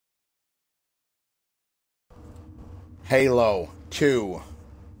Halo 2.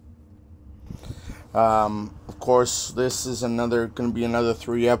 Of course, this is going to be another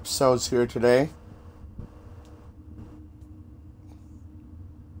 3 episodes here today.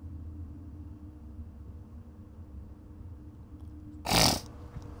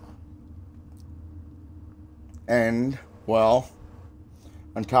 And, well,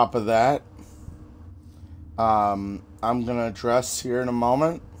 on top of that, I'm going to address here in a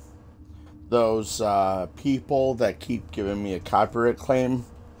moment those people that keep giving me a copyright claim.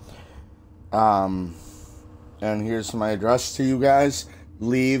 And here's my address to you guys.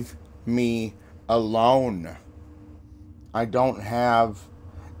 Leave me alone. I don't have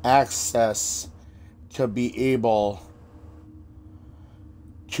access to be able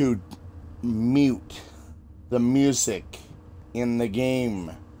to mute the music in the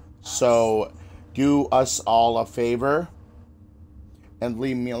game. So do us all a favor and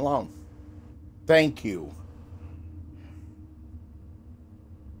leave me alone. Thank you.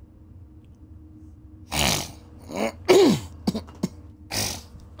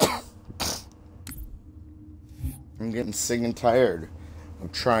 I'm getting sick and tired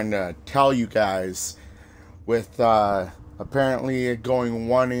of trying to tell you guys with apparently going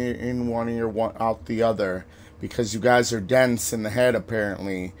one ear in one ear, one out the other, because you guys are dense in the head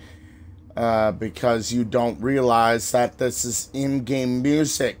apparently, because you don't realize that this is in-game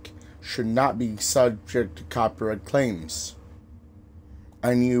music, should not be subject to copyright claims.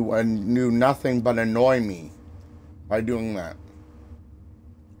 And you knew nothing but annoy me by doing that.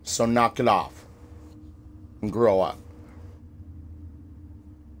 So knock it off and grow up.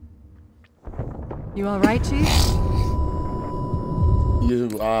 You all right, Chief?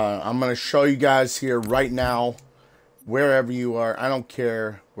 I'm gonna show you guys here right now, wherever you are. I don't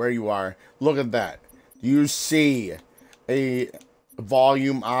care where you are. Look at that. Do you see a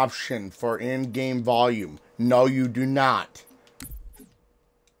volume option for in-game volume? No, you do not.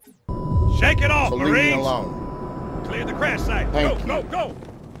 Shake it off, So Marines! leave me alone. Clear the crash site. Thank Go, you. go, go!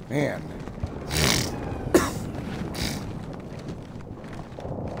 Man.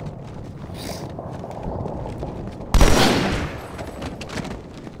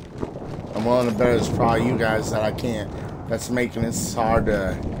 I'm willing to bet it's probably you guys that I can't. That's making it hard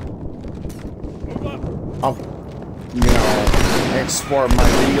to, export my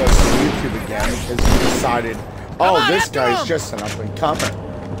videos to YouTube again, because you decided, oh, this guy's just an up-and-comer.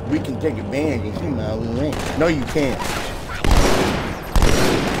 We can take advantage of him. No, you can't.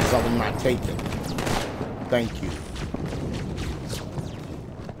 Because I will not take it. Thank you.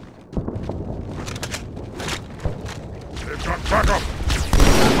 Back up!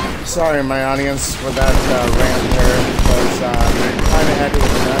 Sorry, my audience, for that rant there, because I kind of had to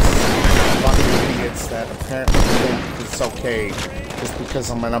address fucking idiots that apparently think it's okay just because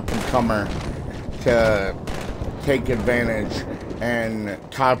I'm an up-and-comer to take advantage and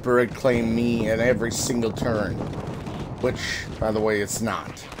copyright claim me at every single turn, which, by the way, it's not.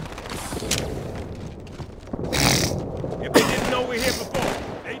 If they didn't know we're here before,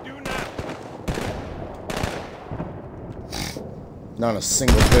 they do now. Not a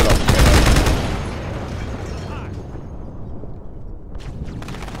single bit of it.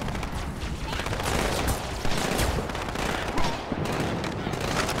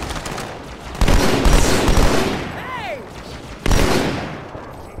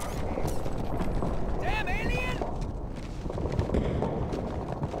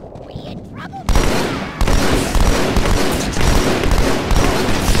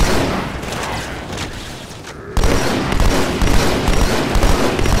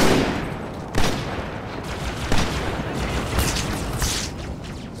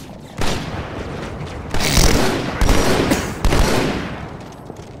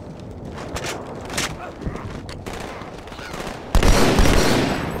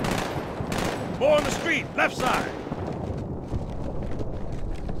 More on the street, left side.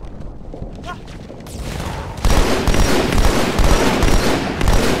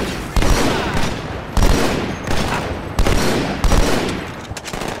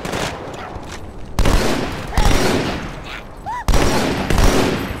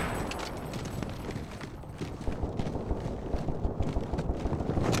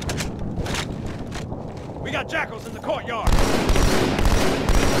 We got jackals in the courtyard.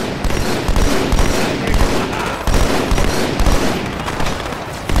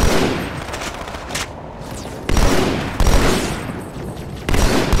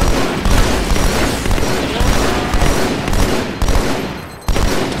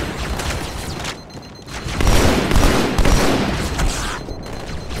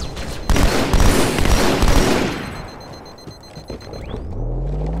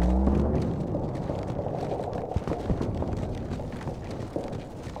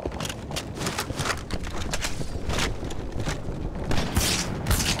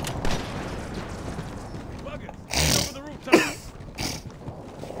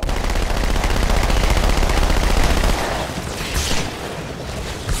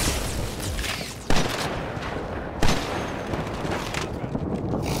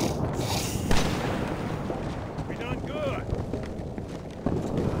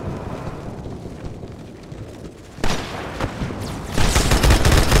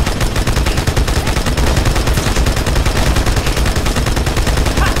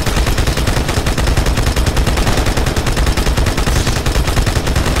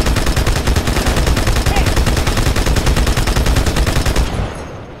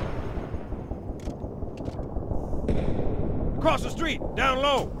 Down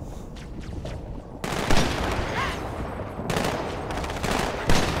low.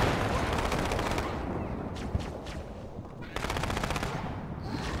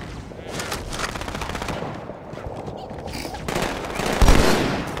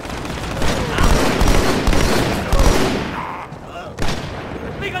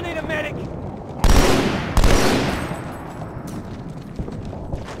 I need a medic.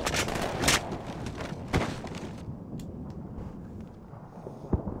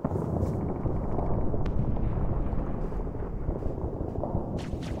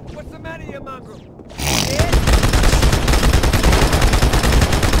 What's the matter, you mongrel?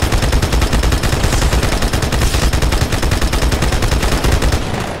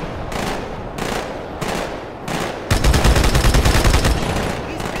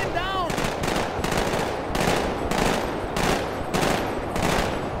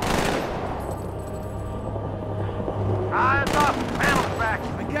 Eyes up! Panel's back!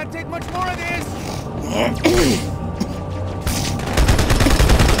 I can't take much more of this!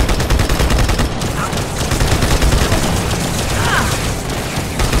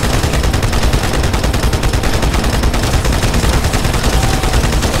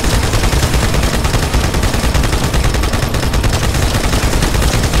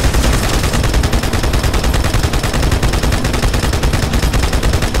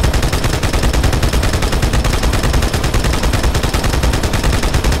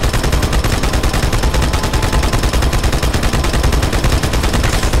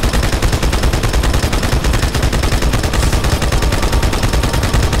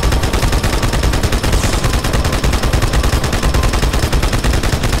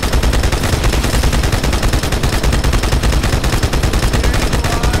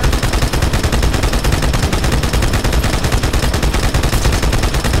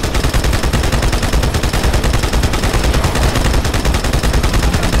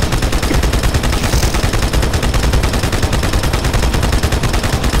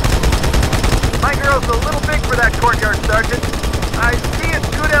 A little big for that courtyard, Sergeant. I see a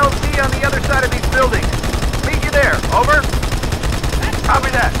good LZ on the other side of these buildings. Meet you there. Over. Copy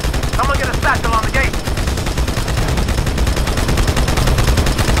that. Someone get a satchel on the gate.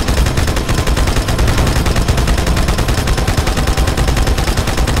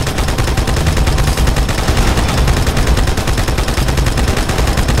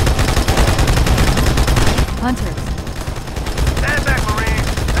 Hunters. Stand back, Marine.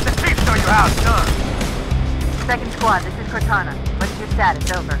 Let the chief show you how it's done. Second squad, this is Cortana. What is your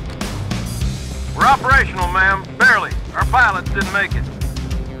status? Over. We're operational, ma'am. Barely. Our pilots didn't make it.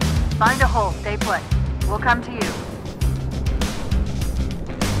 Find a hole. Stay put. We'll come to you.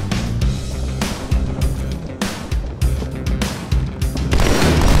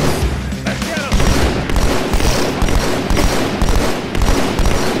 Let's get him!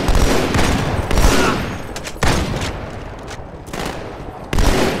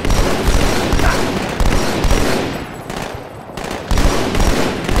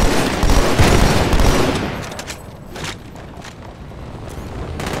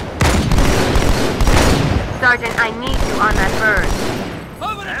 Sergeant, I need you on that bird.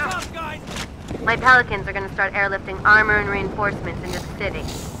 Over the top, guys! My Pelicans are going to start airlifting armor and reinforcements into the city.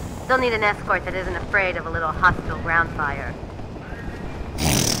 They'll need an escort that isn't afraid of a little hostile ground fire.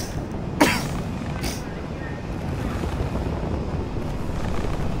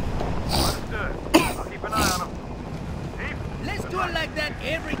 Understood. I'll keep an eye on them. Chief? Let's do it like that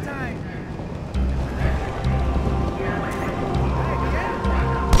every time!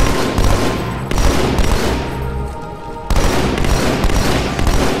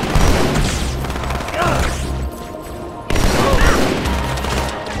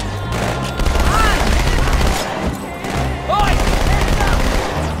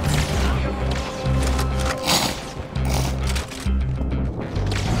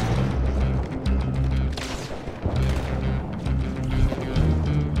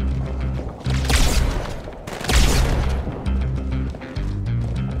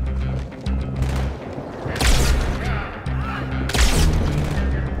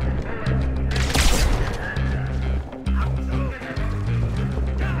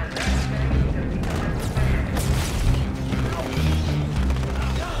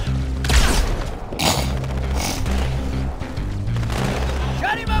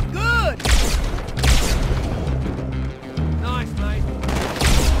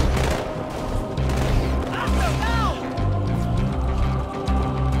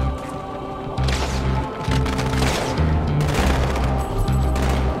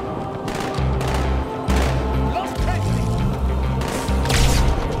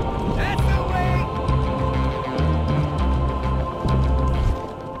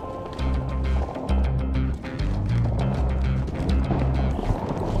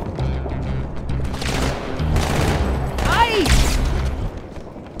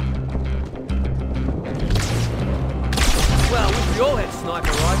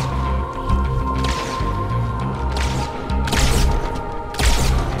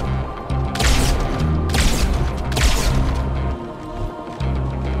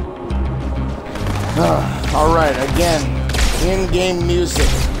 Again, in-game music.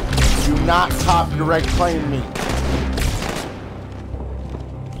 Do not copyright claim me.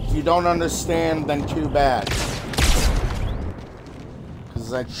 If you don't understand, then too bad.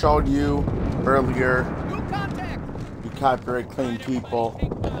 Because I showed you earlier, you copyright claim people,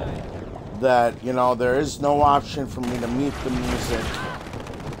 that, you know, there is no option for me to mute the music.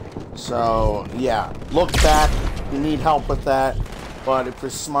 So, yeah, look back. You need help with that. But if you're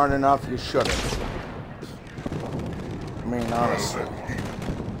smart enough, you shouldn't. I mean, honestly.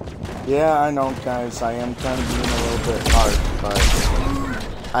 Yeah, I know, guys. I am kind of being a little bit hard,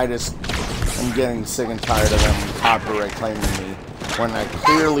 but I just am getting sick and tired of them copyright claiming me when I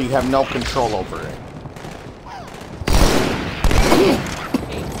clearly have no control over it.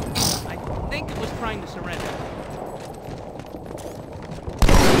 I think it was trying to surrender.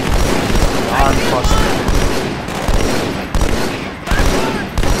 I'm frustrated.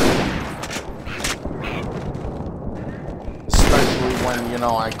 Especially when, you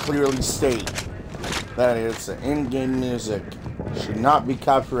know, I clearly state that it's in-game music. Should not be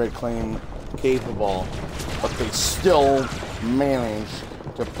copyright claim capable, but they still manage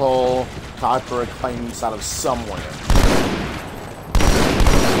to pull copyright claims out of somewhere.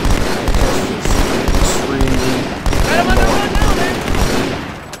 Extremely annoying.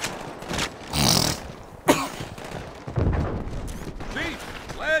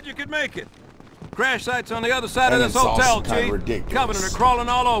 Glad you could make it. Crash site's on the other side And of this it's also hotel, kinda Chief. ridiculous. Covenant are crawling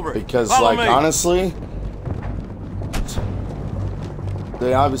all over it. Because, Follow like, me. honestly,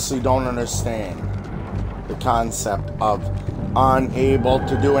 they obviously don't understand the concept of unable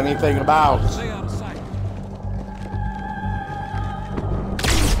to do anything about. Stay out of sight.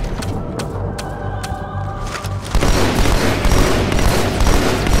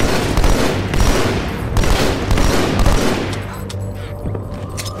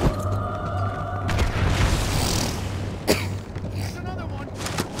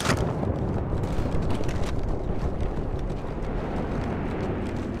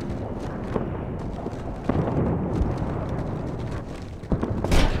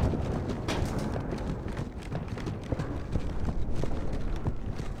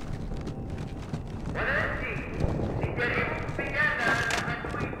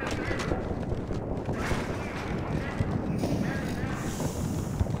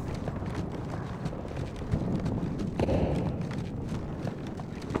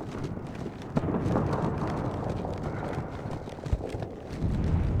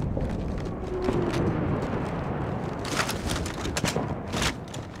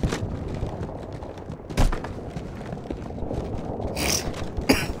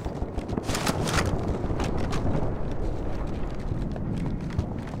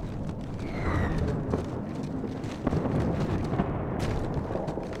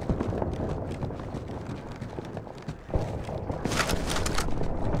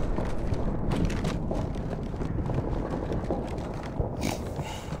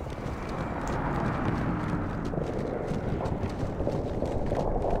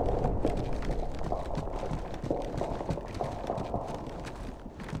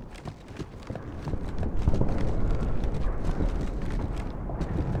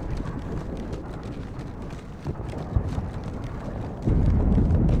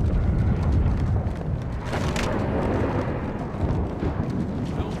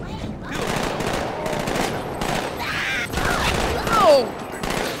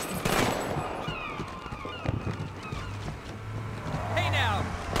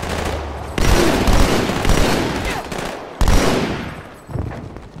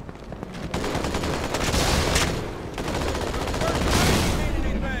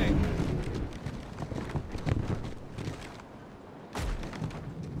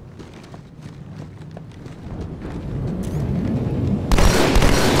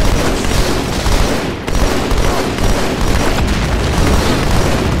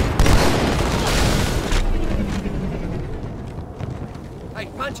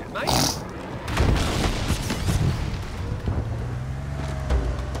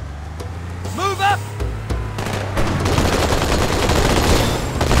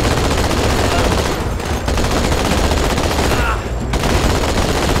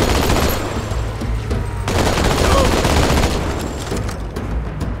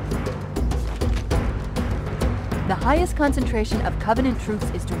 The highest concentration of Covenant troops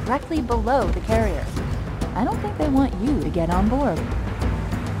is directly below the carrier. I don't think they want you to get on board.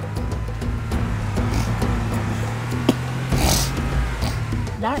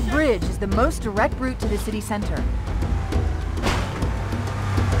 That bridge is the most direct route to the city center.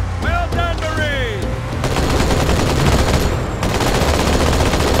 Well done, Marine!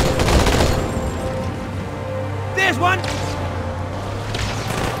 This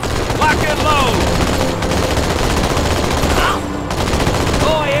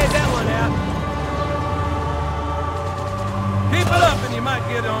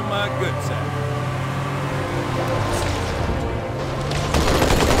get on my good side.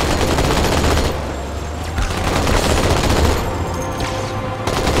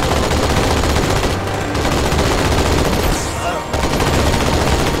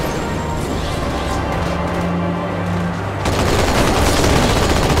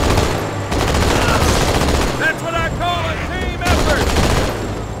 That's what I call a team effort!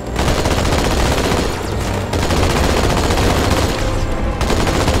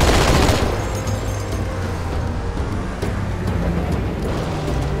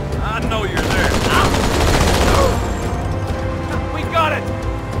 I know you're there. We got it!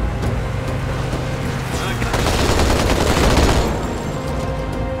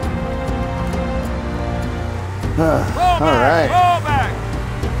 Roll All back! right. Roll back!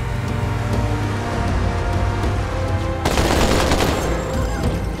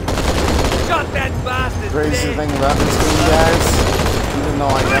 Shot that bastard Crazy dead. thing about this game, guys, even though I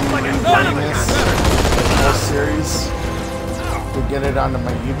am replaying this whole series to get it onto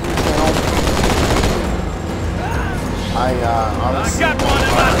my YouTube channel, I honestly got one in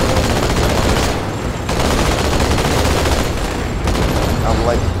my... I've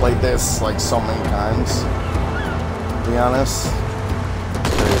like played this like so many times. To be honest. It's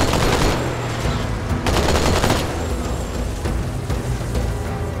crazy.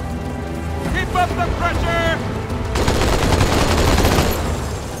 Keep up the pressure!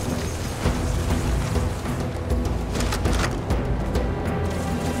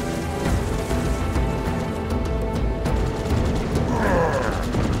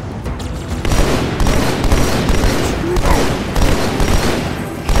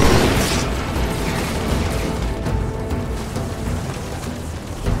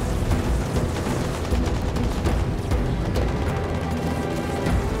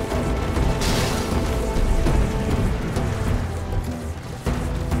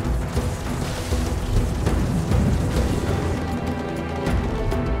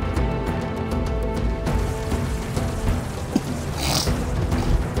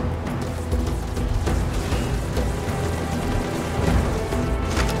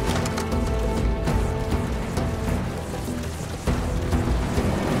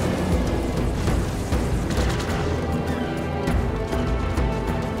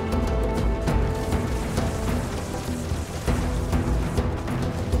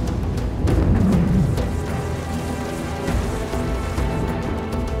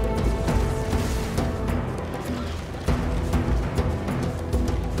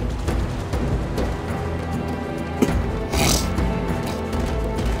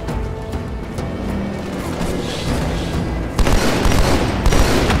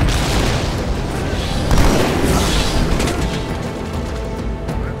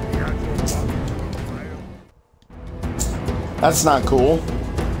 That's not cool.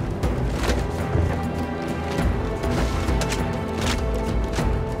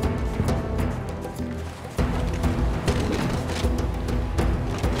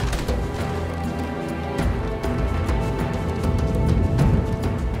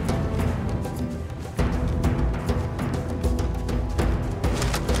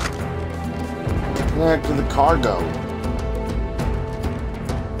 Connect to the cargo.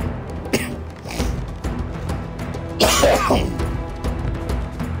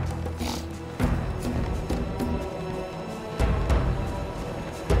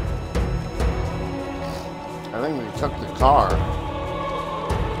 I think we took the car.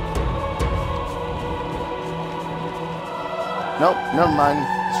 Nope, never mind.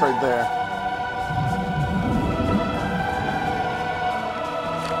 It's right there.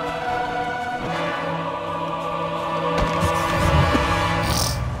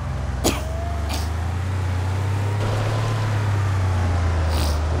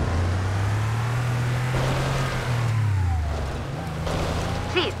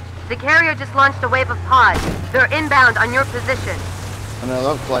 Chief, the carrier just launched a wave of pods. They're inbound on your position. And it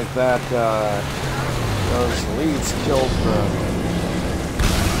looked like that, those leads killed the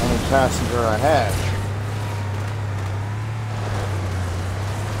only passenger I had.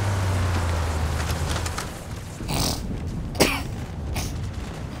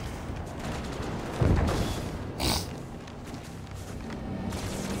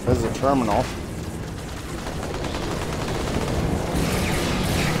 There's a terminal.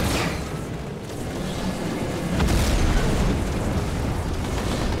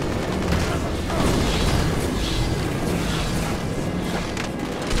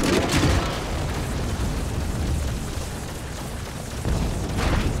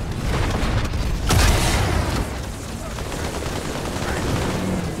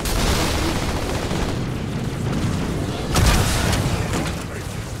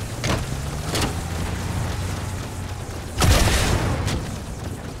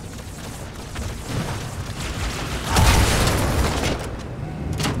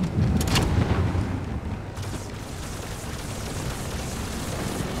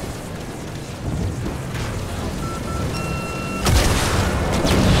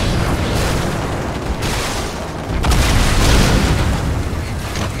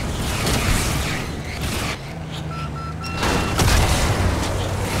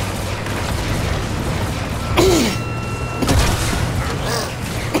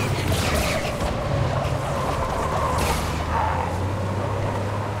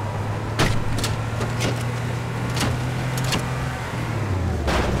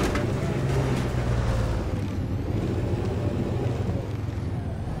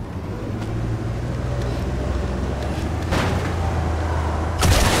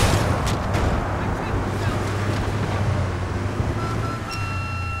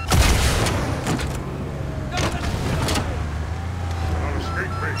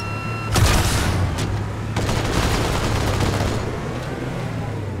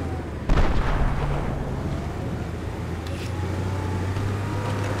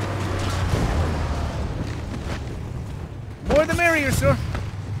 here, sir.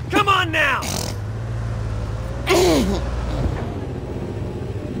 Come on now!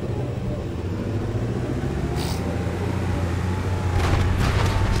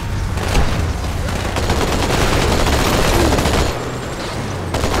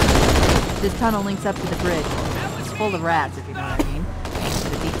 This tunnel links up to the bridge. It's full of rats, if you know what I mean.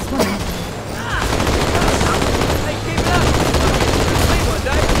 But deep swimming. Hey, keep it up! Sleep one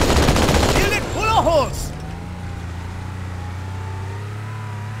day. Fill it full of holes!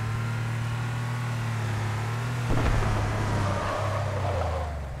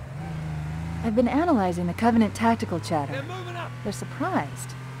 I've been analyzing the Covenant tactical They're chatter. moving up! They're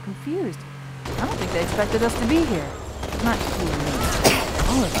surprised, confused. I don't think they expected us to be here. Not you and me.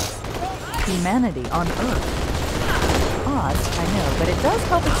 All of us. Humanity on Earth. Odd, I know, but it does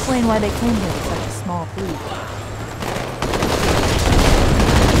help explain why they came here with such a small fleet.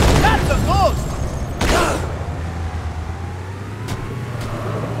 That's the ghost!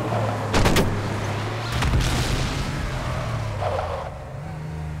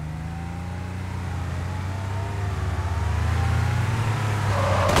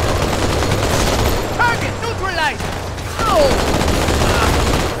 Target neutralized! Oh!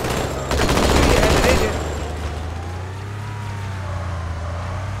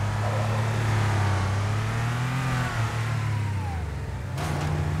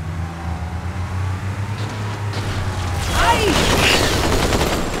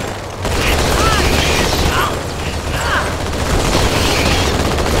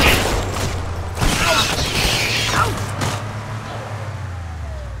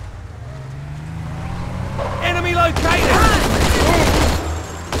 Enemy located!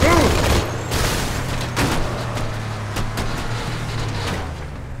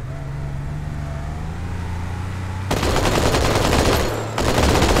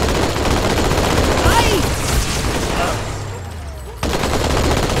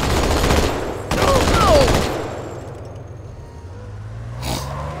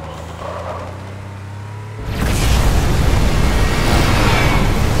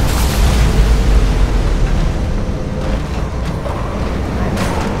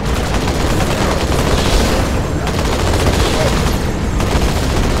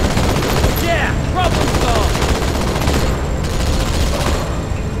 Yeah, problem solved!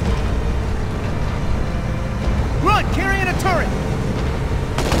 Run, carrying a turret!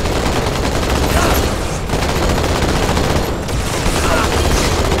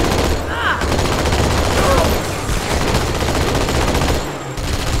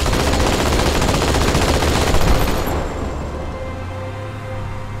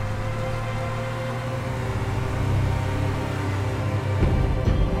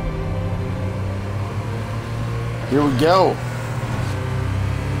 Here we go.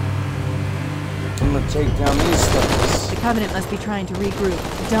 I'm gonna take down these things. The Covenant must be trying to regroup.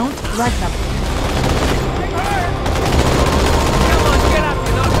 Don't let them. Come on, get up,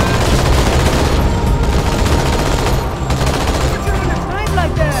 you're not hurt! What you doing time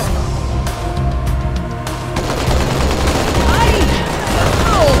like that?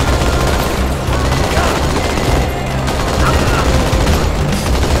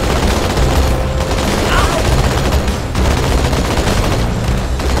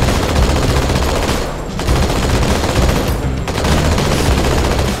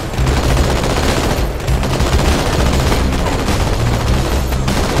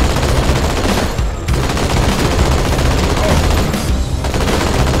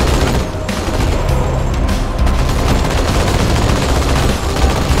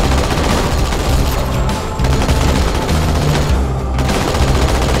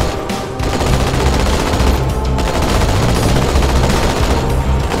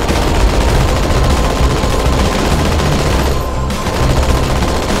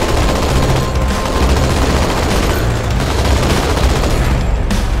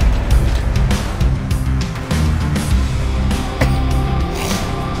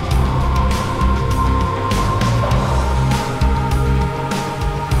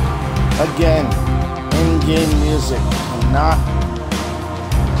 Again, in-game music. I'm not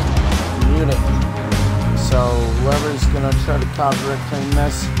muted. So whoever's gonna try to copyright claim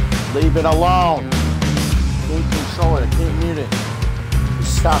this, leave it alone. Can't control it. I can't mute it.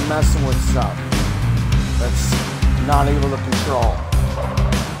 Just stop messing with stuff that's not able to control.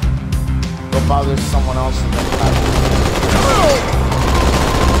 Go bother someone else and then copyright.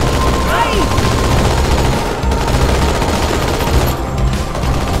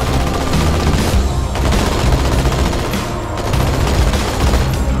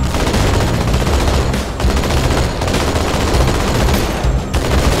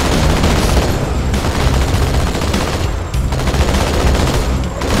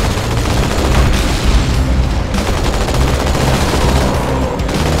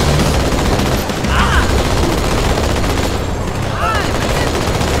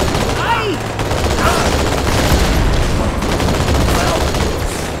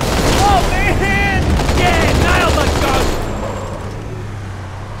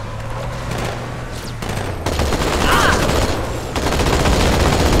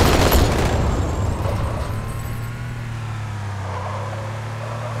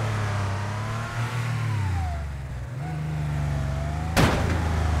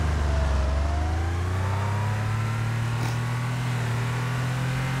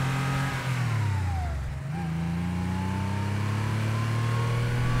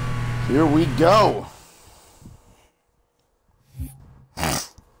 Here we go.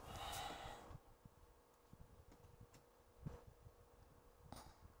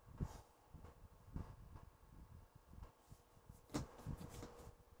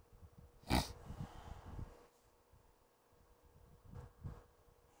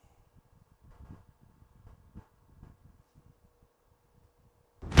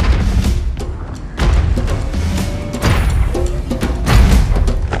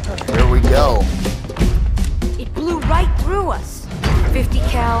 Here we go. It blew right through us. 50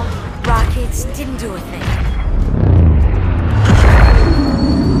 cal rockets didn't do a thing.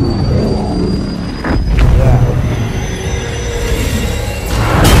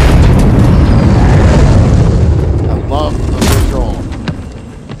 I love the visual.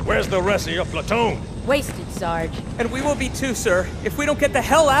 Where's the rest of your platoon? Wasted, Sarge. And we will be too, sir, if we don't get the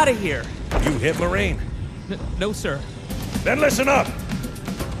hell out of here. You hit Marine? No, sir. Then listen up.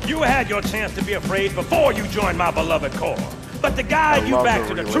 You had your chance to be afraid before you joined my beloved Corps. But to guide you love back the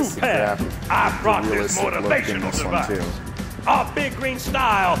to the true realistic path, graphic- I brought the this realistic look in motivational this one, device. too. Our big green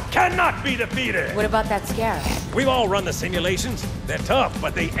style cannot be defeated. What about that Scarab? We've all run the simulations. They're tough,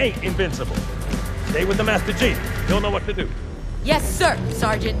 but they ain't invincible. Stay with the Master G. He'll know what to do. Yes, sir,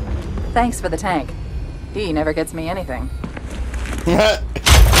 Sergeant. Thanks for the tank. He never gets me anything.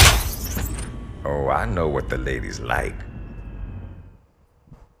 Oh, I know what the ladies like.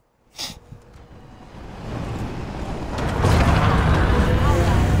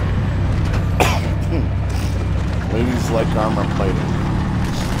 Ladies like armor plating.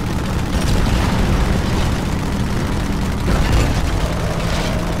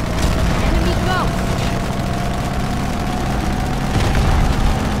 Enemy ghost.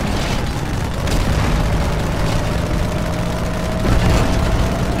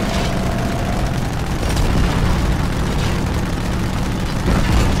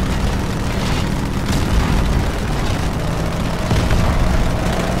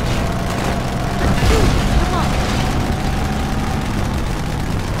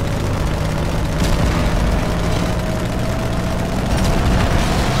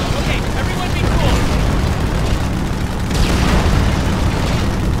 Okay, everyone be cool.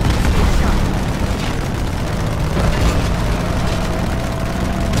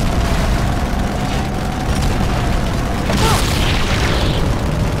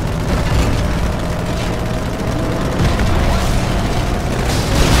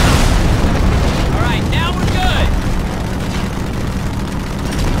 All right, now we're good.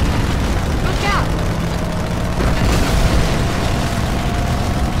 Look out.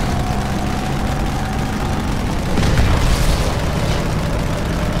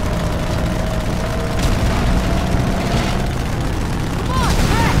 Come on,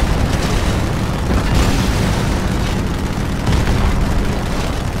 Brett.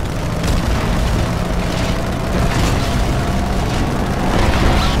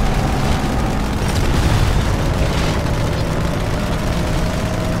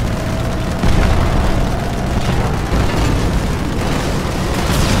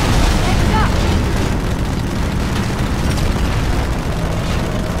 Heads up.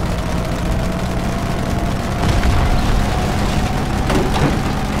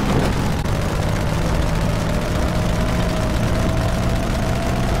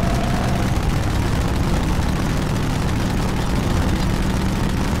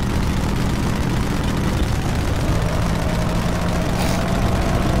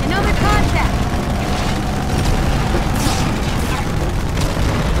 Another contact.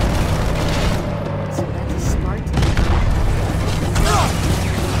 So that's a Spartan.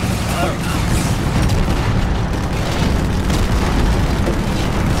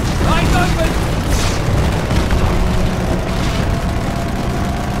 Eyes open.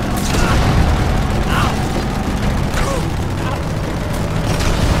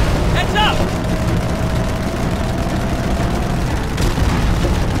 Heads up.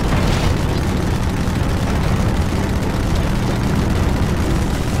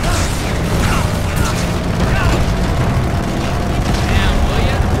 Down, will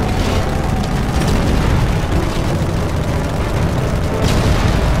ya?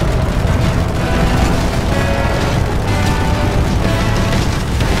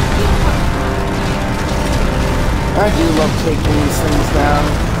 I do love taking these things down.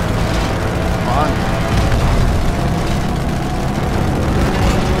 Fun.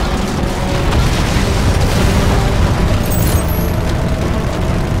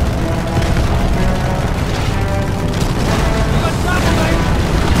 We got trouble, mate.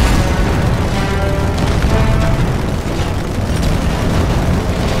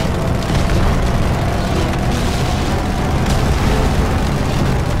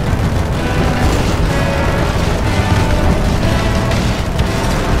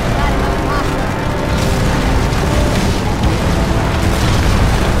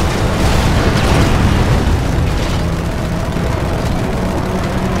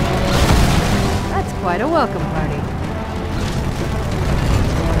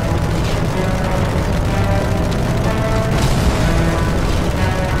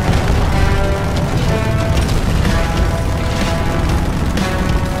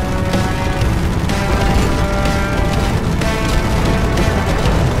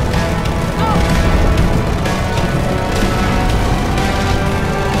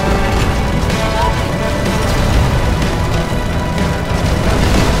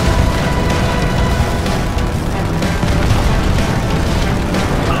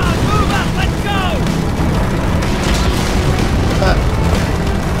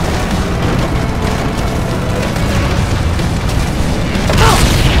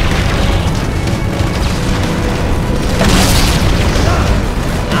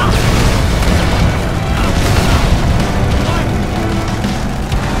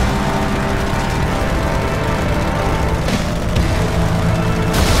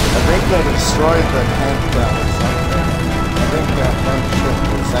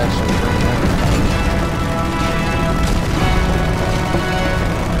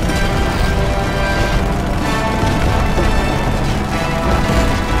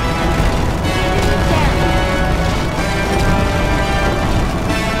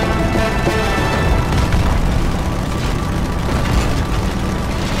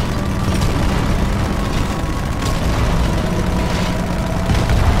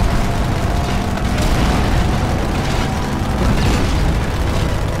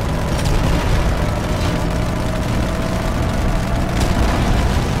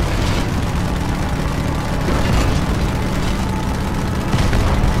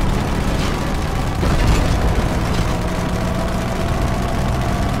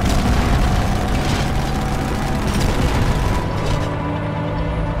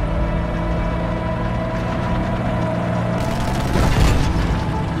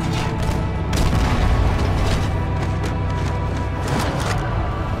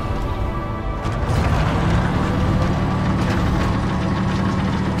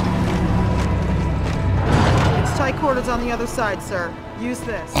 headquarters on the other side, sir. Use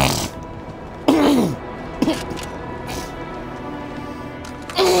this.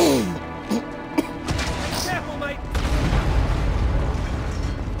 Careful, mate.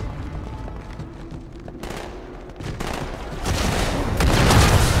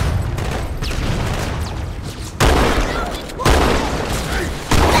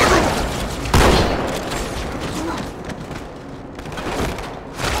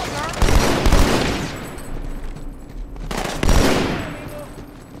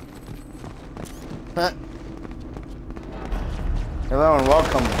 Hello and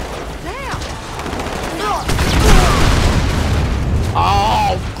welcome. Damn!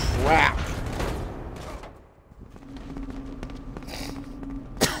 Oh, crap.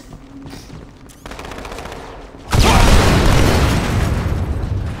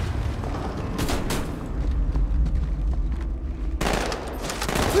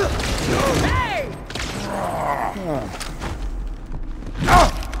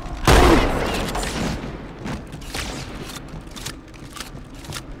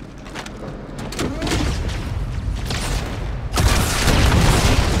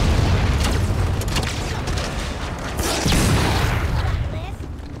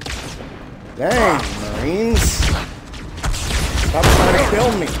 Dang, Marines. Stop trying to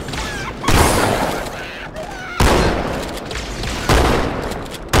kill me.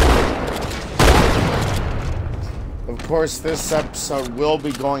 Of course, this episode will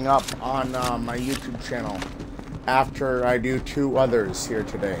be going up on my YouTube channel after I do 2 others here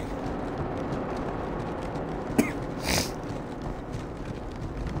today.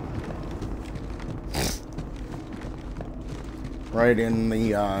 Right in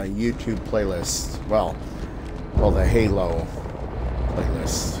the YouTube playlist. Well, the Halo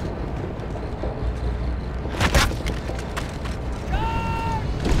playlist.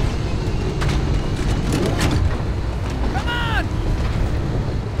 Come on!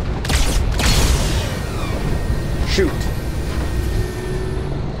 Shoot.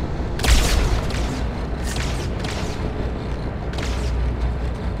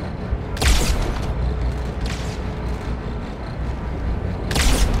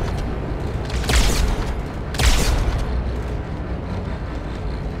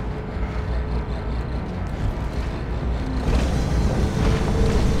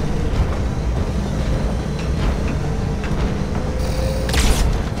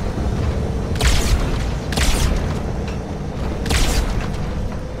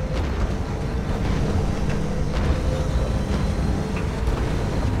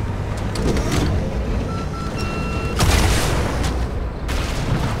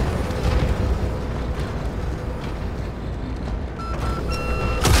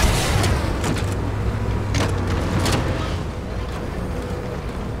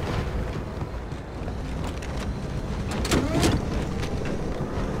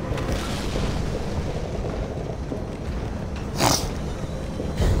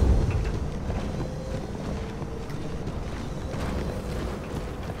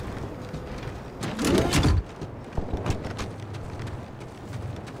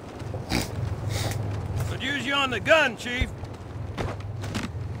 Could use you on the gun, Chief.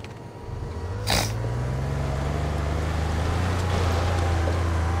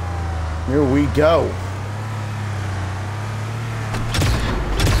 Here we go.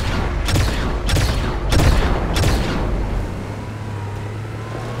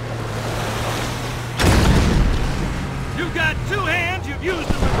 You've got 2 hands, you've used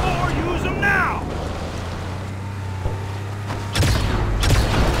them before, use them now!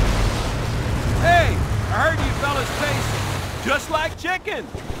 Hey, I heard you fellas taste just like chicken.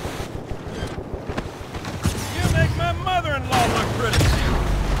 You make my mother-in-law look pretty.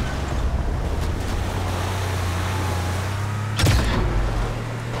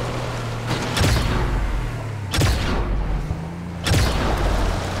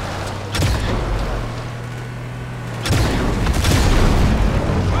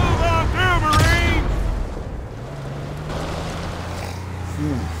 Move on through, Marines!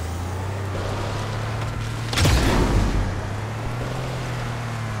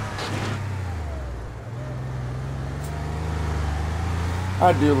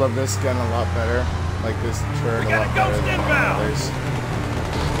 I do love this gun a lot better. Like this turret a got a lot better ghost than inbound. others.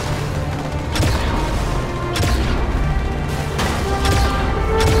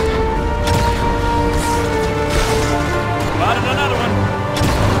 Spotted another one.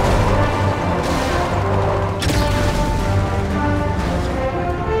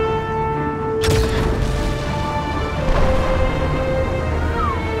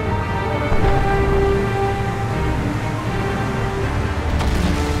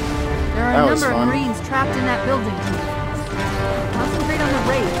 There are That a was number of fun. Marines trapped in that building, Chief.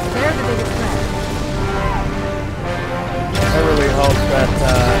 that,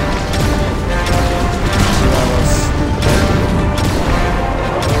 those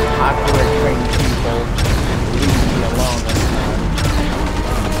awkward train people leave me alone this time.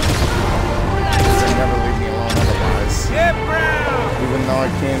 They never leave me alone otherwise. Even though I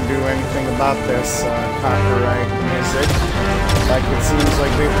can't do anything about this copyright music, like it seems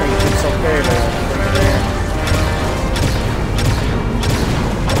like they think it's okay to bring it in.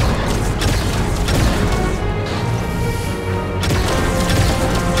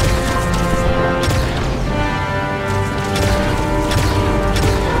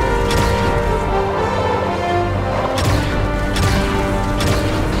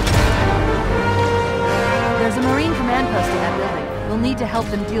 There's a Marine command post in that building. We'll need to help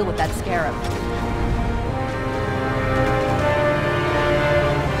them deal with that scarab.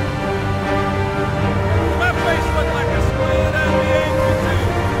 My face looked like a squid out of the angry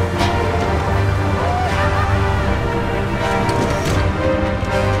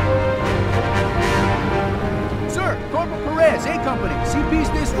Sir, Corporal Perez, A Company. CP's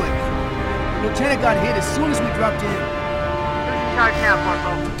this way. Lieutenant got hit as soon as we dropped in. Who's in charge now,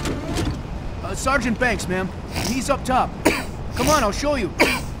 Corporal? Sergeant Banks, ma'am. He's up top. Come on, I'll show you.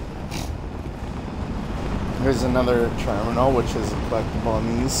 Here's another terminal, which is a collectible on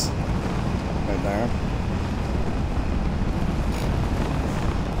these. Right there.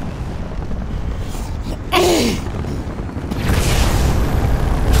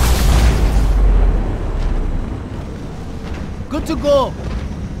 Good to go.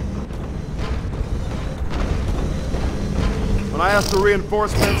 When I asked for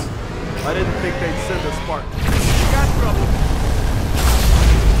reinforcements, I didn't think they'd send us Spartan. got trouble.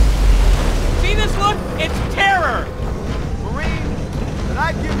 See this look? It's terror! Marine, did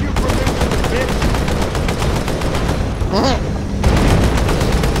I give you permission to bitch?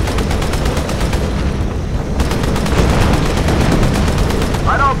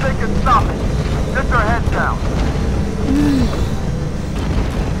 I don't think it's stopping. Just our heads down.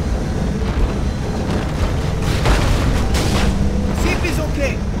 See if he's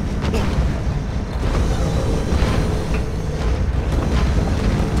okay.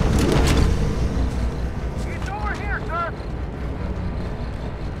 He's over here, sir.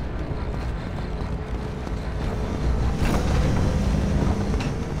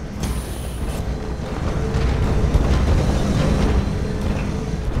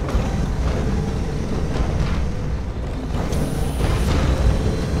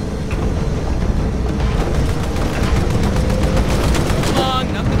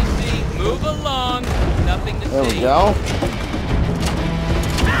 There we go.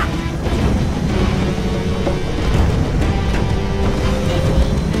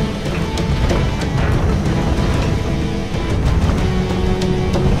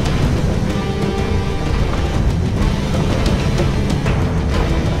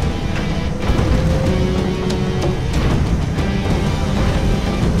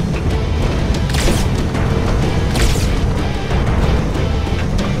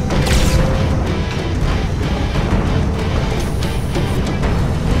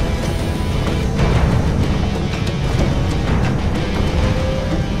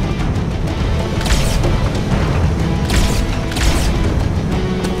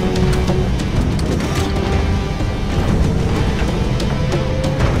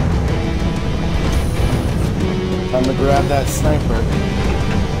 Time to grab that sniper.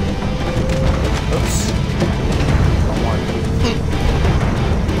 Oops. Don't want to.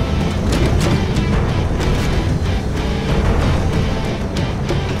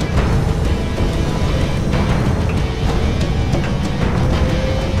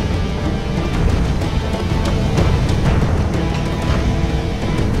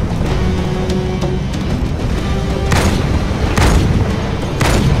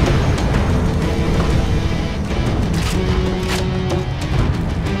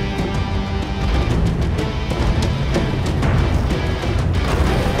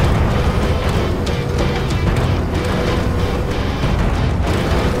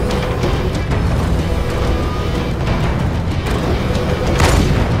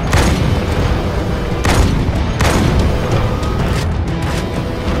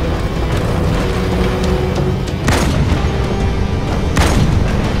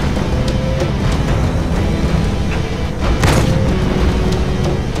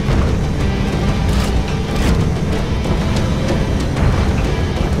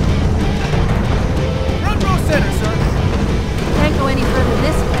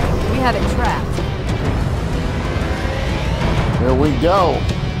 have it trapped. Here we go.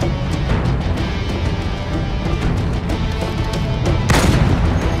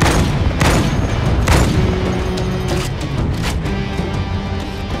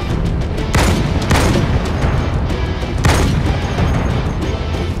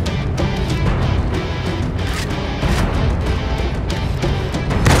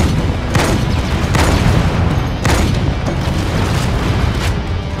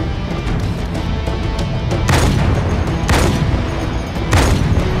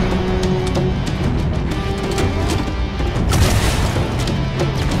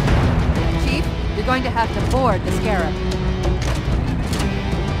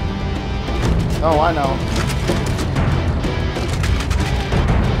 Oh, I know.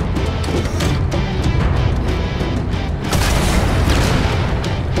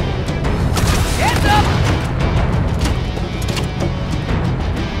 Hands up!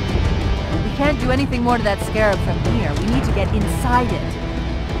 We can't do anything more to that scarab from here. We need to get inside it.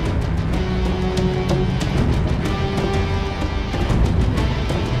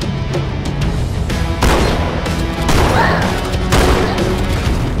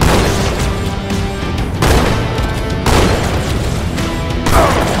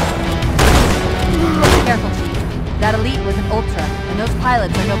 Careful, Chief. That elite was an ultra, and those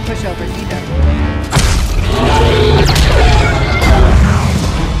pilots are no pushovers either.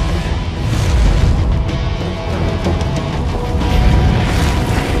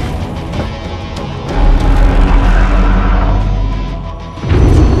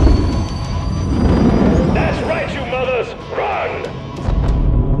 That's right, you mothers! Run!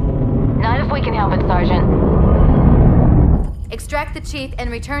 Not if we can help it, Sergeant. Extract the Chief and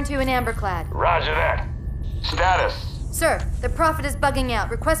return to an amberclad. Roger that. Status. Sir, the Prophet is bugging out.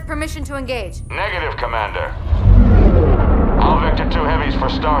 Request permission to engage. Negative, Commander. All Vector 2 heavies for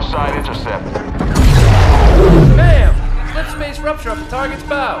Starside intercept. Bam! Slip space rupture up the target's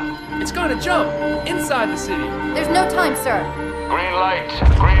bow. It's going to jump inside the city. There's no time, sir. Green light.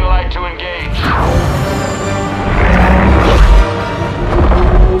 Green light to engage.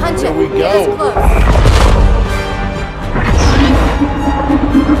 Punch Here it. we It go. is close.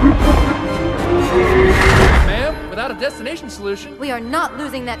 Ma'am, without a destination solution, We are not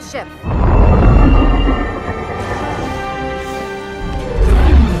losing that ship.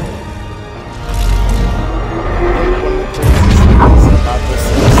 About this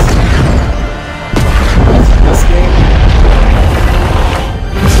game.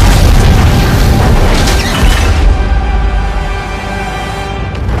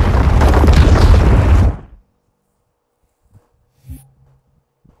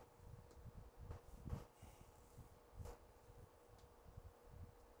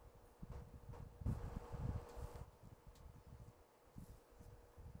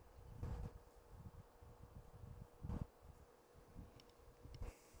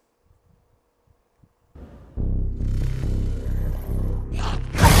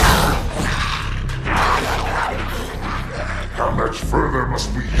 How much further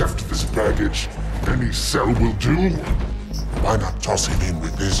must we heft this baggage? Any cell will do? Why not toss him in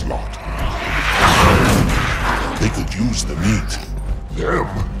with this lot? They could use the meat. Them?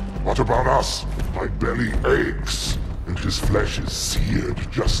 What about us? My belly aches, and his flesh is seared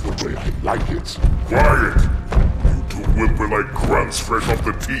just the way I like it. Quiet! You two whimper like grunts fresh off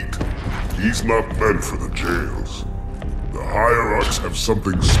the teat. He's not meant for the jails. The higher-ups have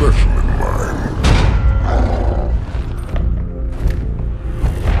something special in mind.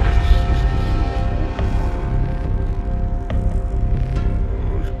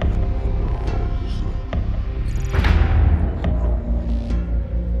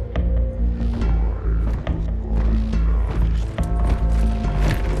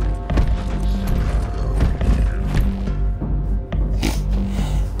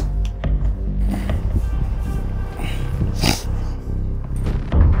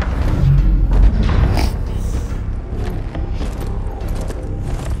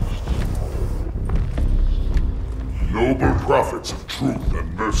 Noble prophets of truth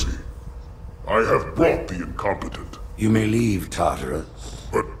and mercy, I have brought the incompetent. You may leave, Tartarus.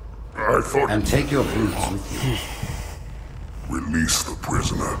 But I thought... And take your brutes with you. Release the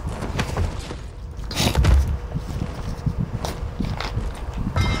prisoner.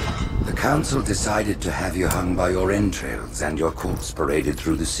 The Council decided to have you hung by your entrails and your corpse paraded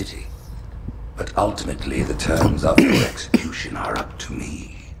through the city. But ultimately, the terms of your execution are up to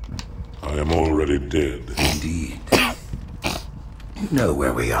me. I am already dead. Indeed. You know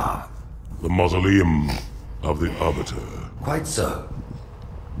where we are. The mausoleum of the Arbiter. Quite so.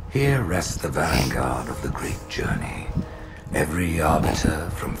 Here rests the vanguard of the great journey. Every Arbiter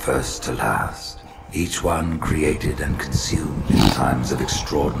from first to last. Each one created and consumed in times of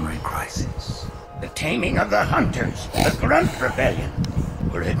extraordinary crisis. The taming of the Hunters, the Grunt Rebellion.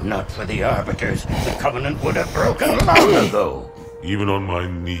 Were it not for the Arbiters, the Covenant would have broken long ago. Even on my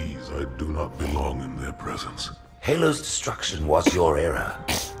knees, I do not belong in their presence. Halo's destruction was your error,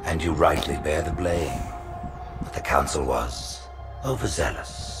 and you rightly bear the blame. But the Council was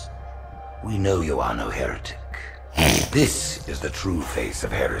overzealous. We know you are no heretic. This is the true face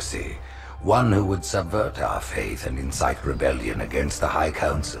of heresy. One who would subvert our faith and incite rebellion against the High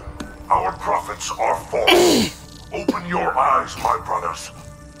Council. Our prophets are false. Open your eyes, my brothers.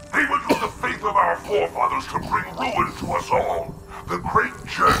 They will use the faith of our forefathers to bring ruin to us all. The great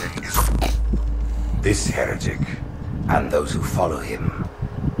journey is... This heretic, and those who follow him,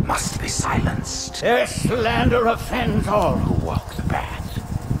 must be silenced. Their slander offends all who walk the path.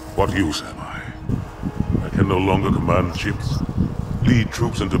 What use am I? I can no longer command ships, lead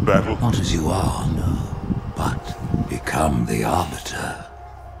troops into battle. Not as you are, no, but become the Arbiter.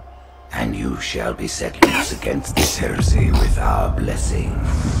 And you shall be set loose against this heresy with our blessing.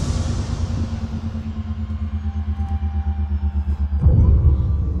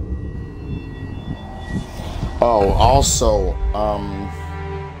 Oh, also,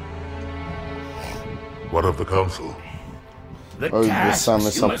 What of the council? Oh, this time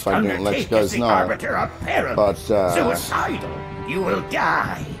is up, I didn't let you guys know. But, suicidal. You will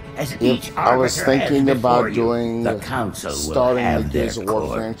die as each I was arbiter thinking has before about you. doing, The council will starting the have their Gears of War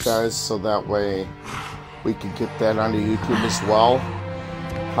courts. franchise, so that way we could get that onto YouTube as well.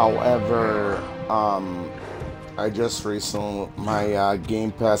 However, I just recently, my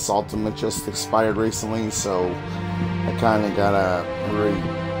Game Pass Ultimate just expired recently, so I kind of gotta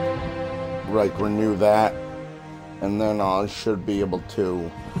renew that, and then I should be able to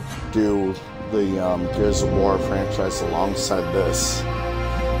do the Gears of War franchise alongside this.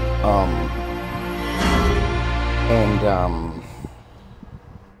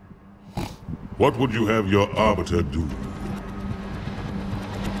 What would you have your Arbiter do?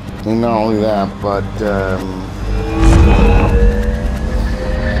 And not only that, but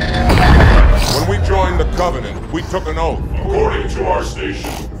When we joined the Covenant, we took an oath. According to our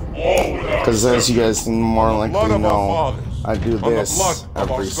station, all without because as you guys more likely know, I do on the this blood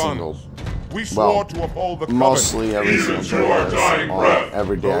of our every sons, single, we swore well, to uphold the mostly every Covenant. single day,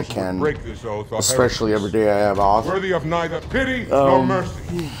 every day I Those who can, break this oath are especially every day I have off. worthy of neither pity nor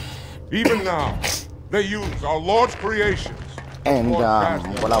mercy. Even now, they use our Lord's creations. And what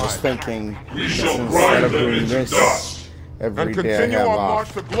I was thinking is instead of doing this every day I have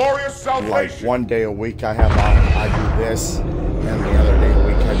off, like one day a week I have off, I do this, and the other day a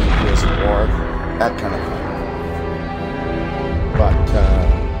week I do Gears of War, that kind of thing.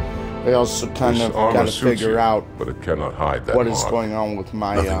 But they also kind of got to figure out but it cannot hide that what is mark. going on with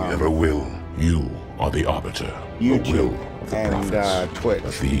my Nothing ever will. You are the Arbiter. YouTube and Twitch,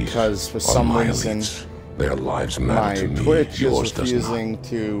 because for some reason their lives my matter to me. Twitch Yours is does refusing not.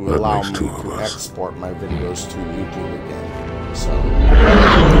 to That allow makes me two of to us. export my videos to YouTube again. So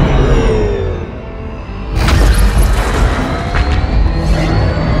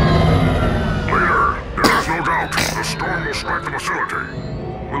Leader, there is no doubt the storm will strike the facility.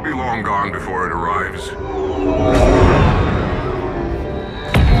 We'll be long gone before it arrives.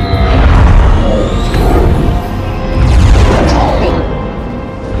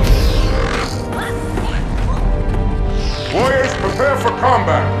 Warriors, prepare for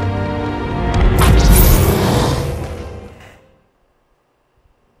combat!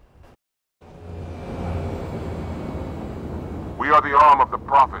 We are the arm of the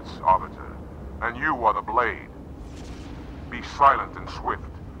prophets, Arbiter, and you are the blade. Be silent and swift,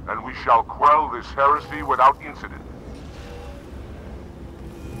 and we shall quell this heresy without incident.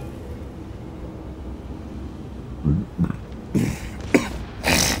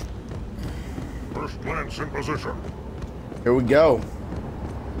 First plants in position. here we go.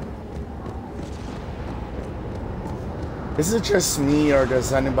 Is it just me, or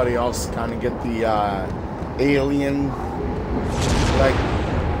does anybody else kind of get the alien like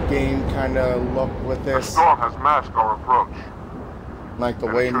game kind of look with The this? storm has masked our approach. Like the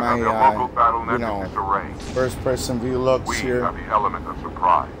and way should my have their local battle net in disarray. first-person view looks We here. have the element of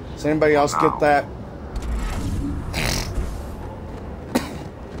surprise. Does anybody else Now. get that?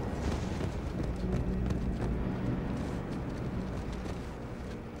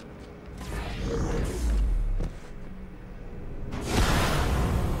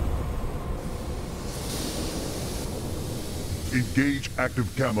 Engage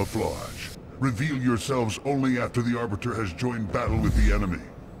active camouflage. Reveal yourselves only after the Arbiter has joined battle with the enemy.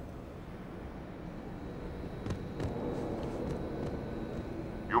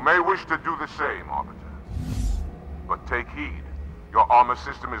 You may wish to do the same, Arbiter. But take heed. Your armor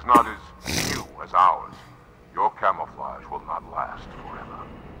system is not as new as ours. Your camouflage will not last forever.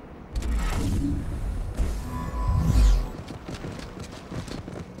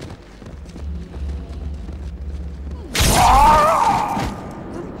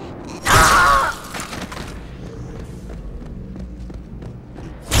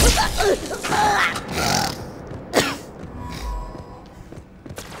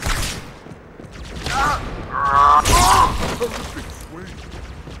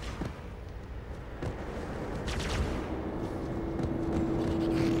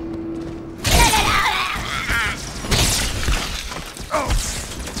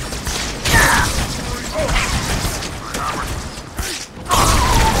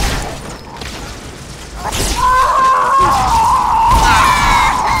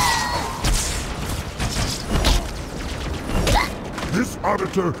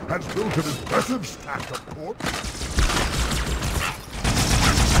 Raptor has built an impressive stack of corpses.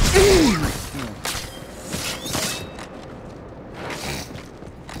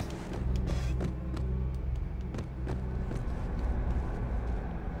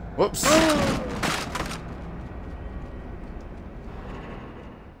 Whoops.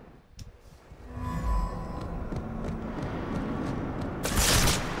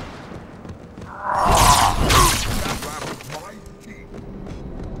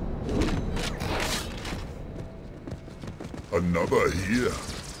 Another here.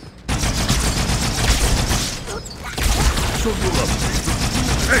 So you're a piece of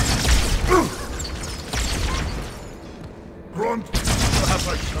hey! Grunt, perhaps I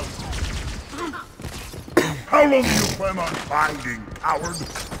shall. How long do you plan on hiding, coward?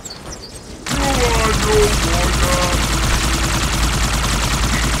 You are no warrior.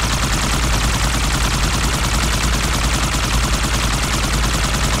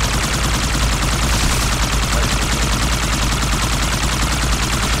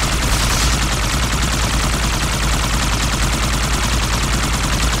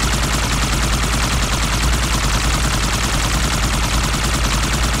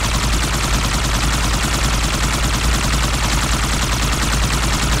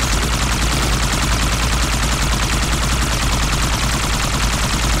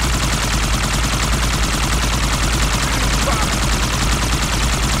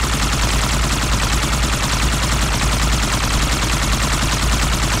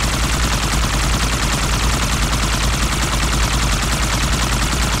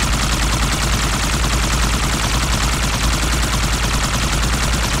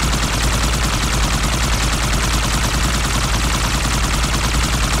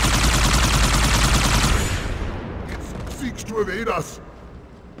 To evade us.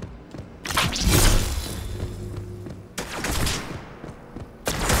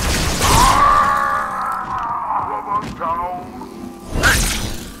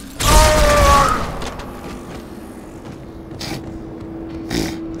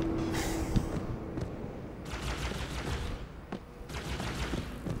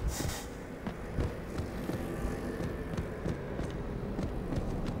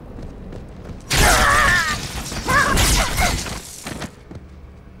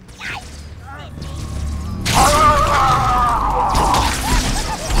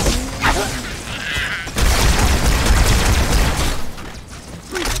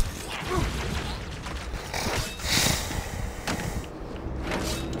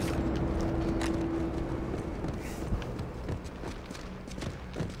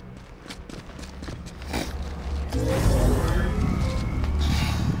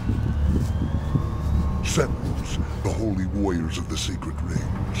 Sentinels, the holy warriors of the sacred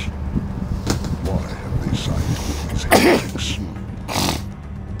rings. Why have they sided with these heretics?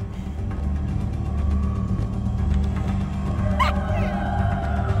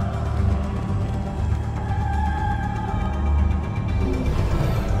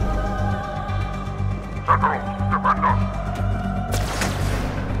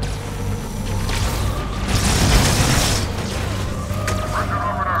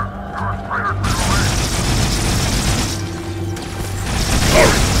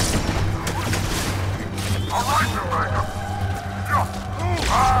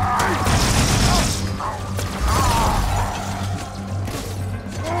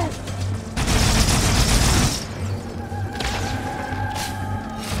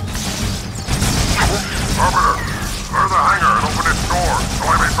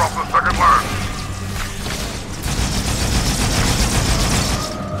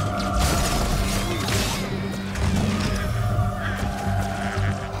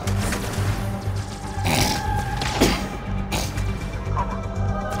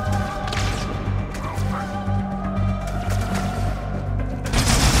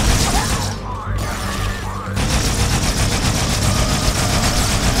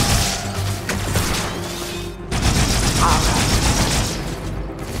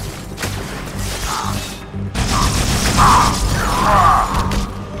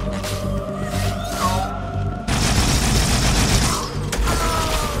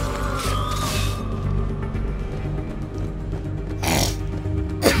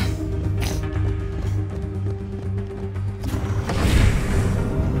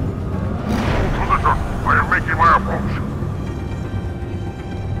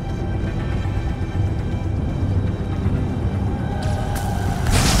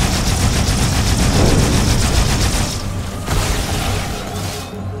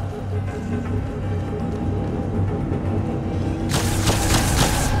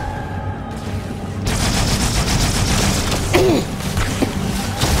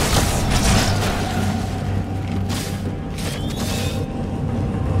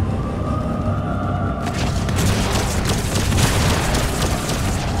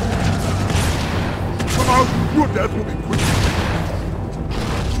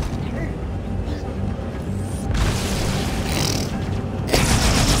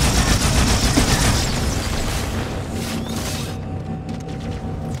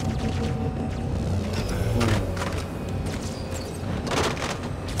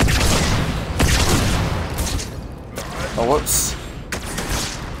 Oh, whoops.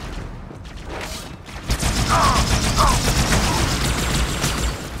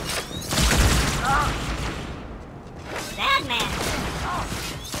 Bad man.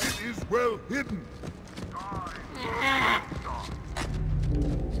 It is well hidden.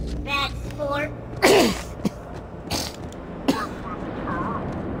 Bad sport.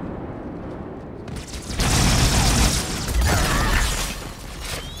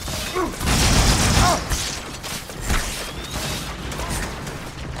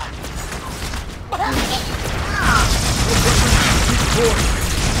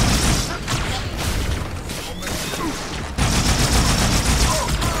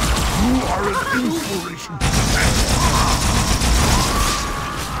 You are an inspiration.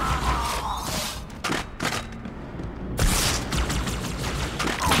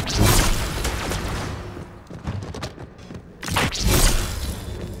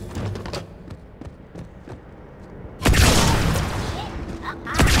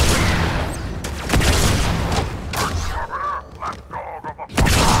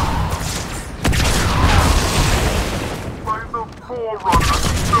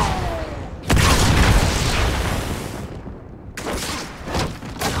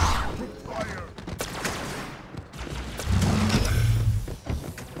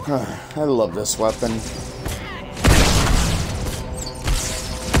 I love this weapon.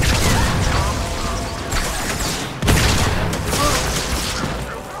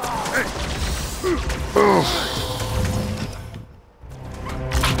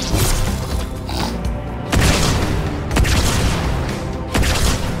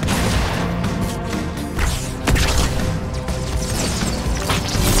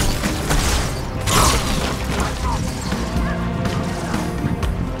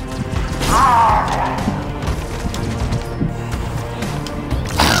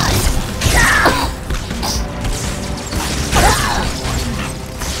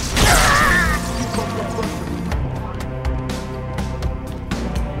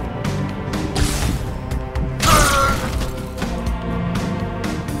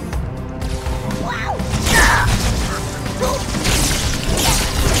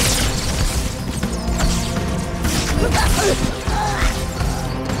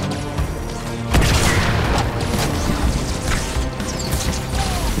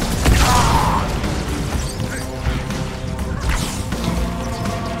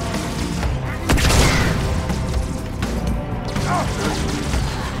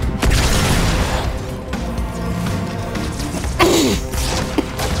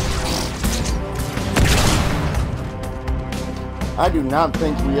 I do not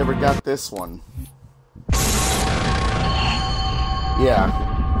think we ever got this one. Yeah.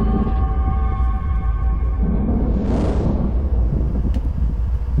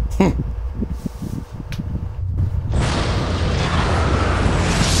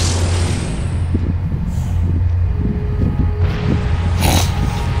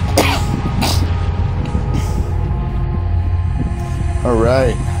 All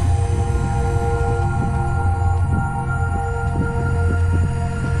right.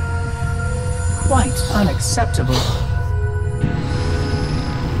 Quite unacceptable.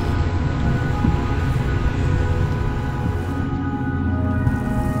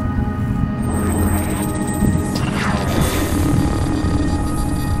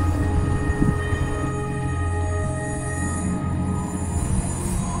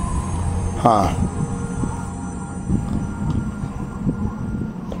 Huh.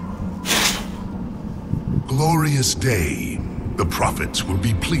 Glorious day. The prophets will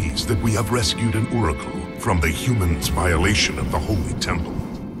be pleased that we have rescued an oracle from the humans' violation of the holy temple.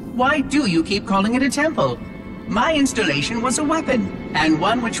 Why do you keep calling it a temple? My installation was a weapon, and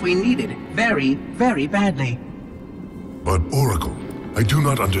one which we needed very, very badly. But Oracle, I do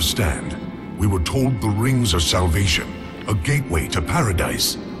not understand. We were told the rings are salvation, a gateway to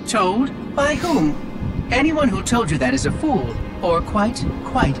paradise. Told? By whom? Anyone who told you that is a fool, or quite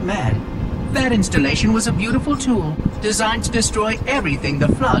mad. That installation was a beautiful tool, designed to destroy everything the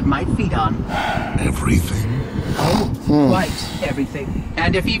Flood might feed on. Everything? Oh, quite everything.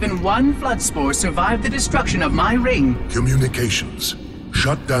 And if even one Flood spore survived the destruction of my ring... Communications.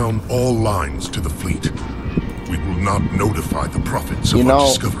 Shut down all lines to the fleet. We will not notify the prophets of our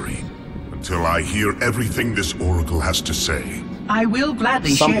discovery until I hear everything this Oracle has to say. I will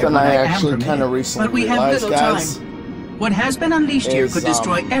gladly share something what I I actually am kind of recently but we have realized, little guys, time. What has been unleashed here could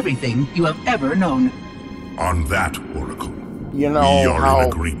destroy everything you have ever known. On that, Oracle, you know we are how in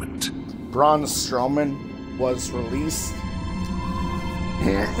agreement. Braun Strowman was released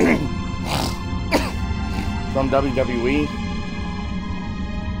from WWE.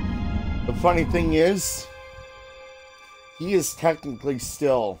 The funny thing is, he is technically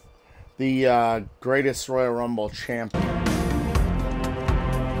still the greatest Royal Rumble champion.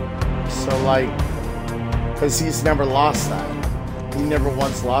 So, like, because he's never lost that. He never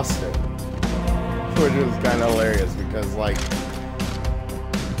once lost it. Which is kind of hilarious because, like,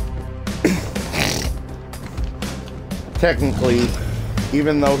 technically,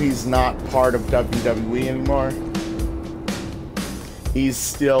 even though he's not part of WWE anymore, he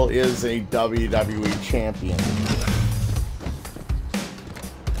still is a WWE champion.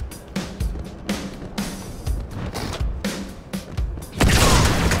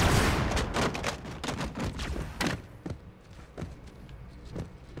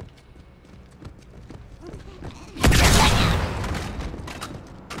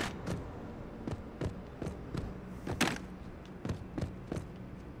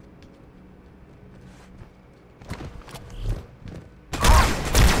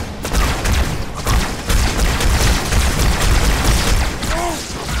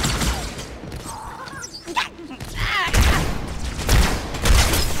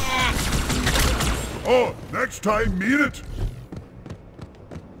 Oh, next time, mean it!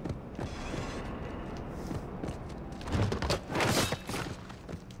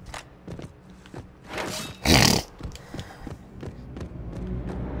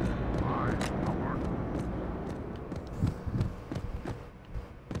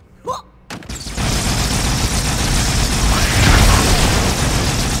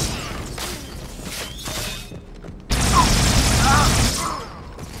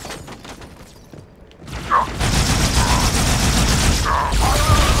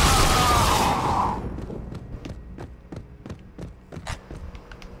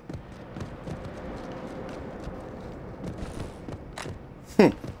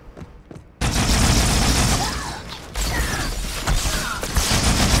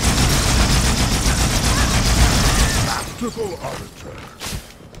 Triple arbiter.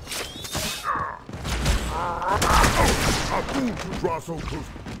 A fool to draw so close.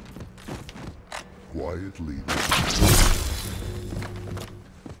 Quietly.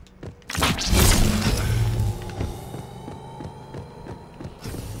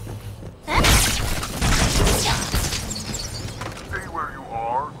 Stay where you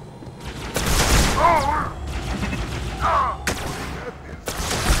are.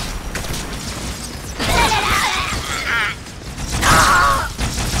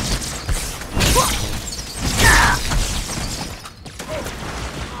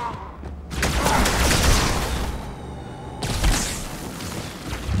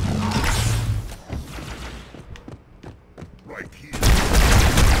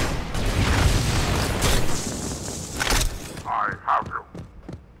 I have you.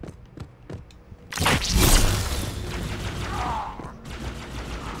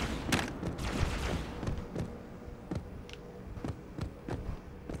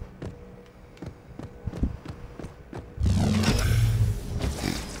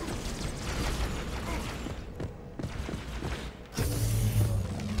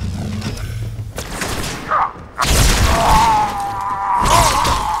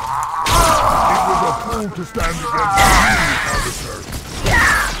 To stand against me, arbiter.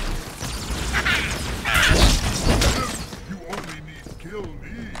 You only need kill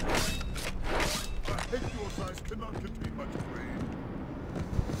me. A head your size cannot contain much blade.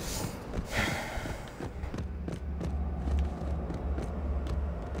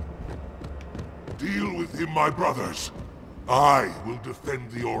 Deal with him, my brothers. I will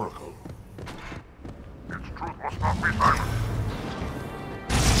defend the Oracle. Its truth must not be silent.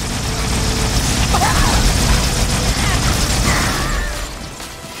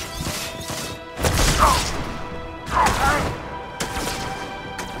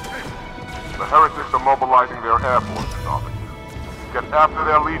 The heretics are mobilizing their air forces, Officer. Get after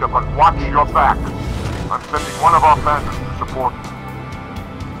their leader, but watch your back. I'm sending one of our bandits to support you.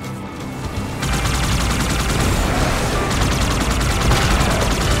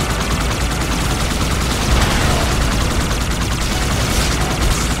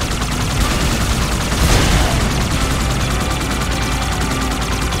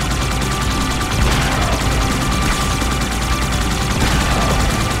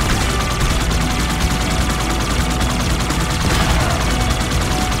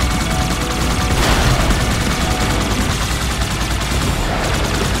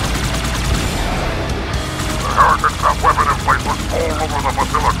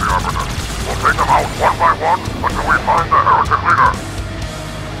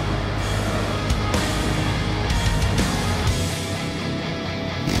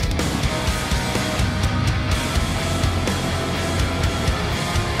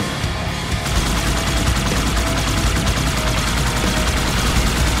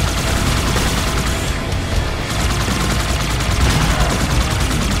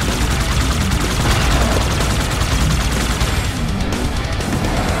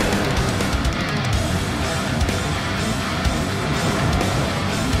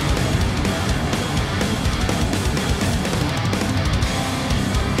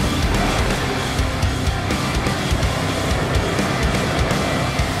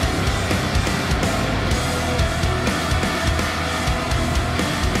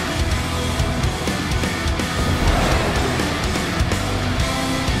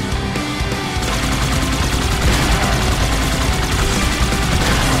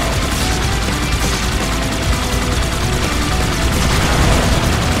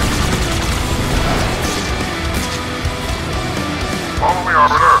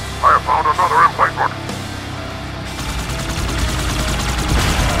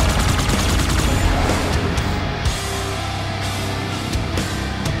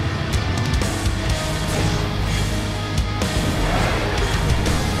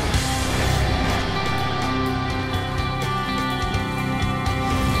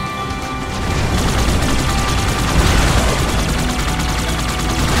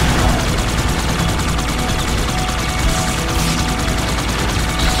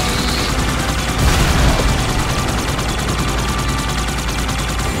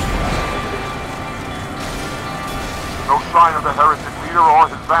 sign of the heretic leader or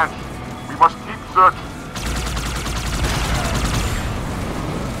his banshee. We must keep searching.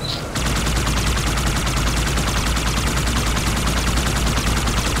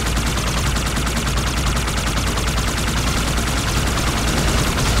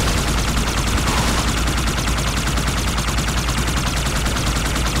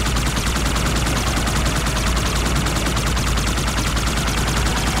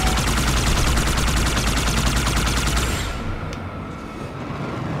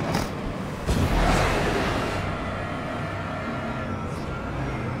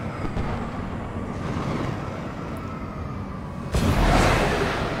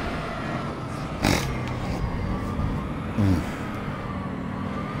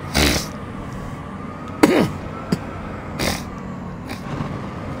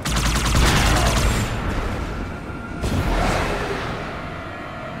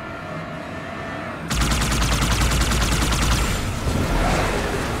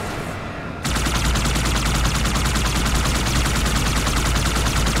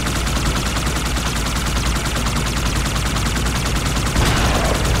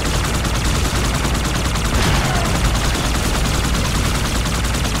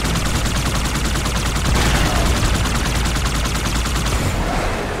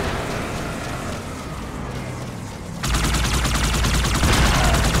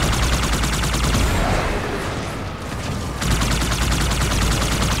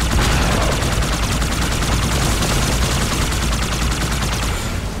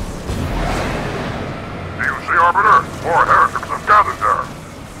 More heretics have gathered there.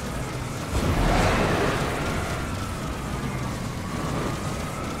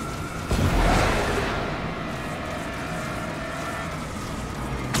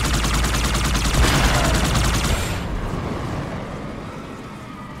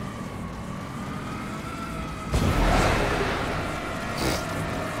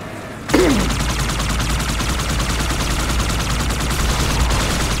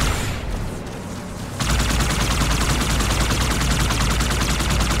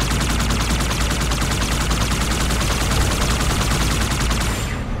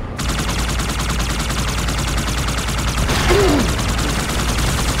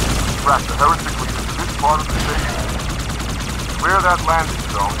 Track the heretic leader to this part of the station. Clear that landing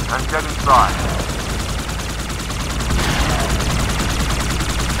zone and get inside.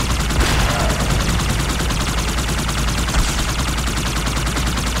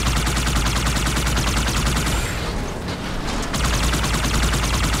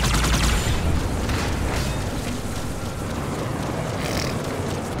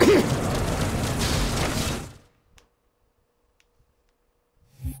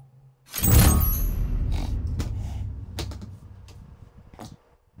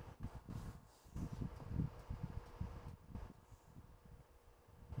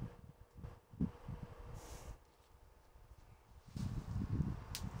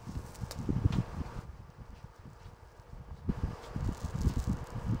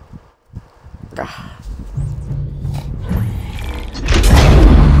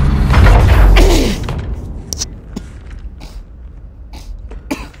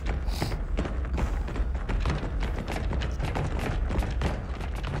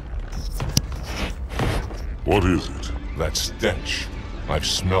 What is it? That stench. I've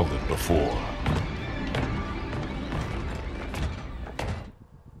smelled it before.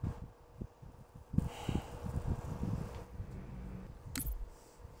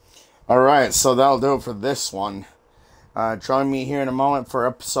 Alright, so that'll do it for this one. Join me here in a moment for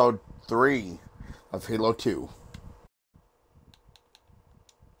episode 3 of Halo 2.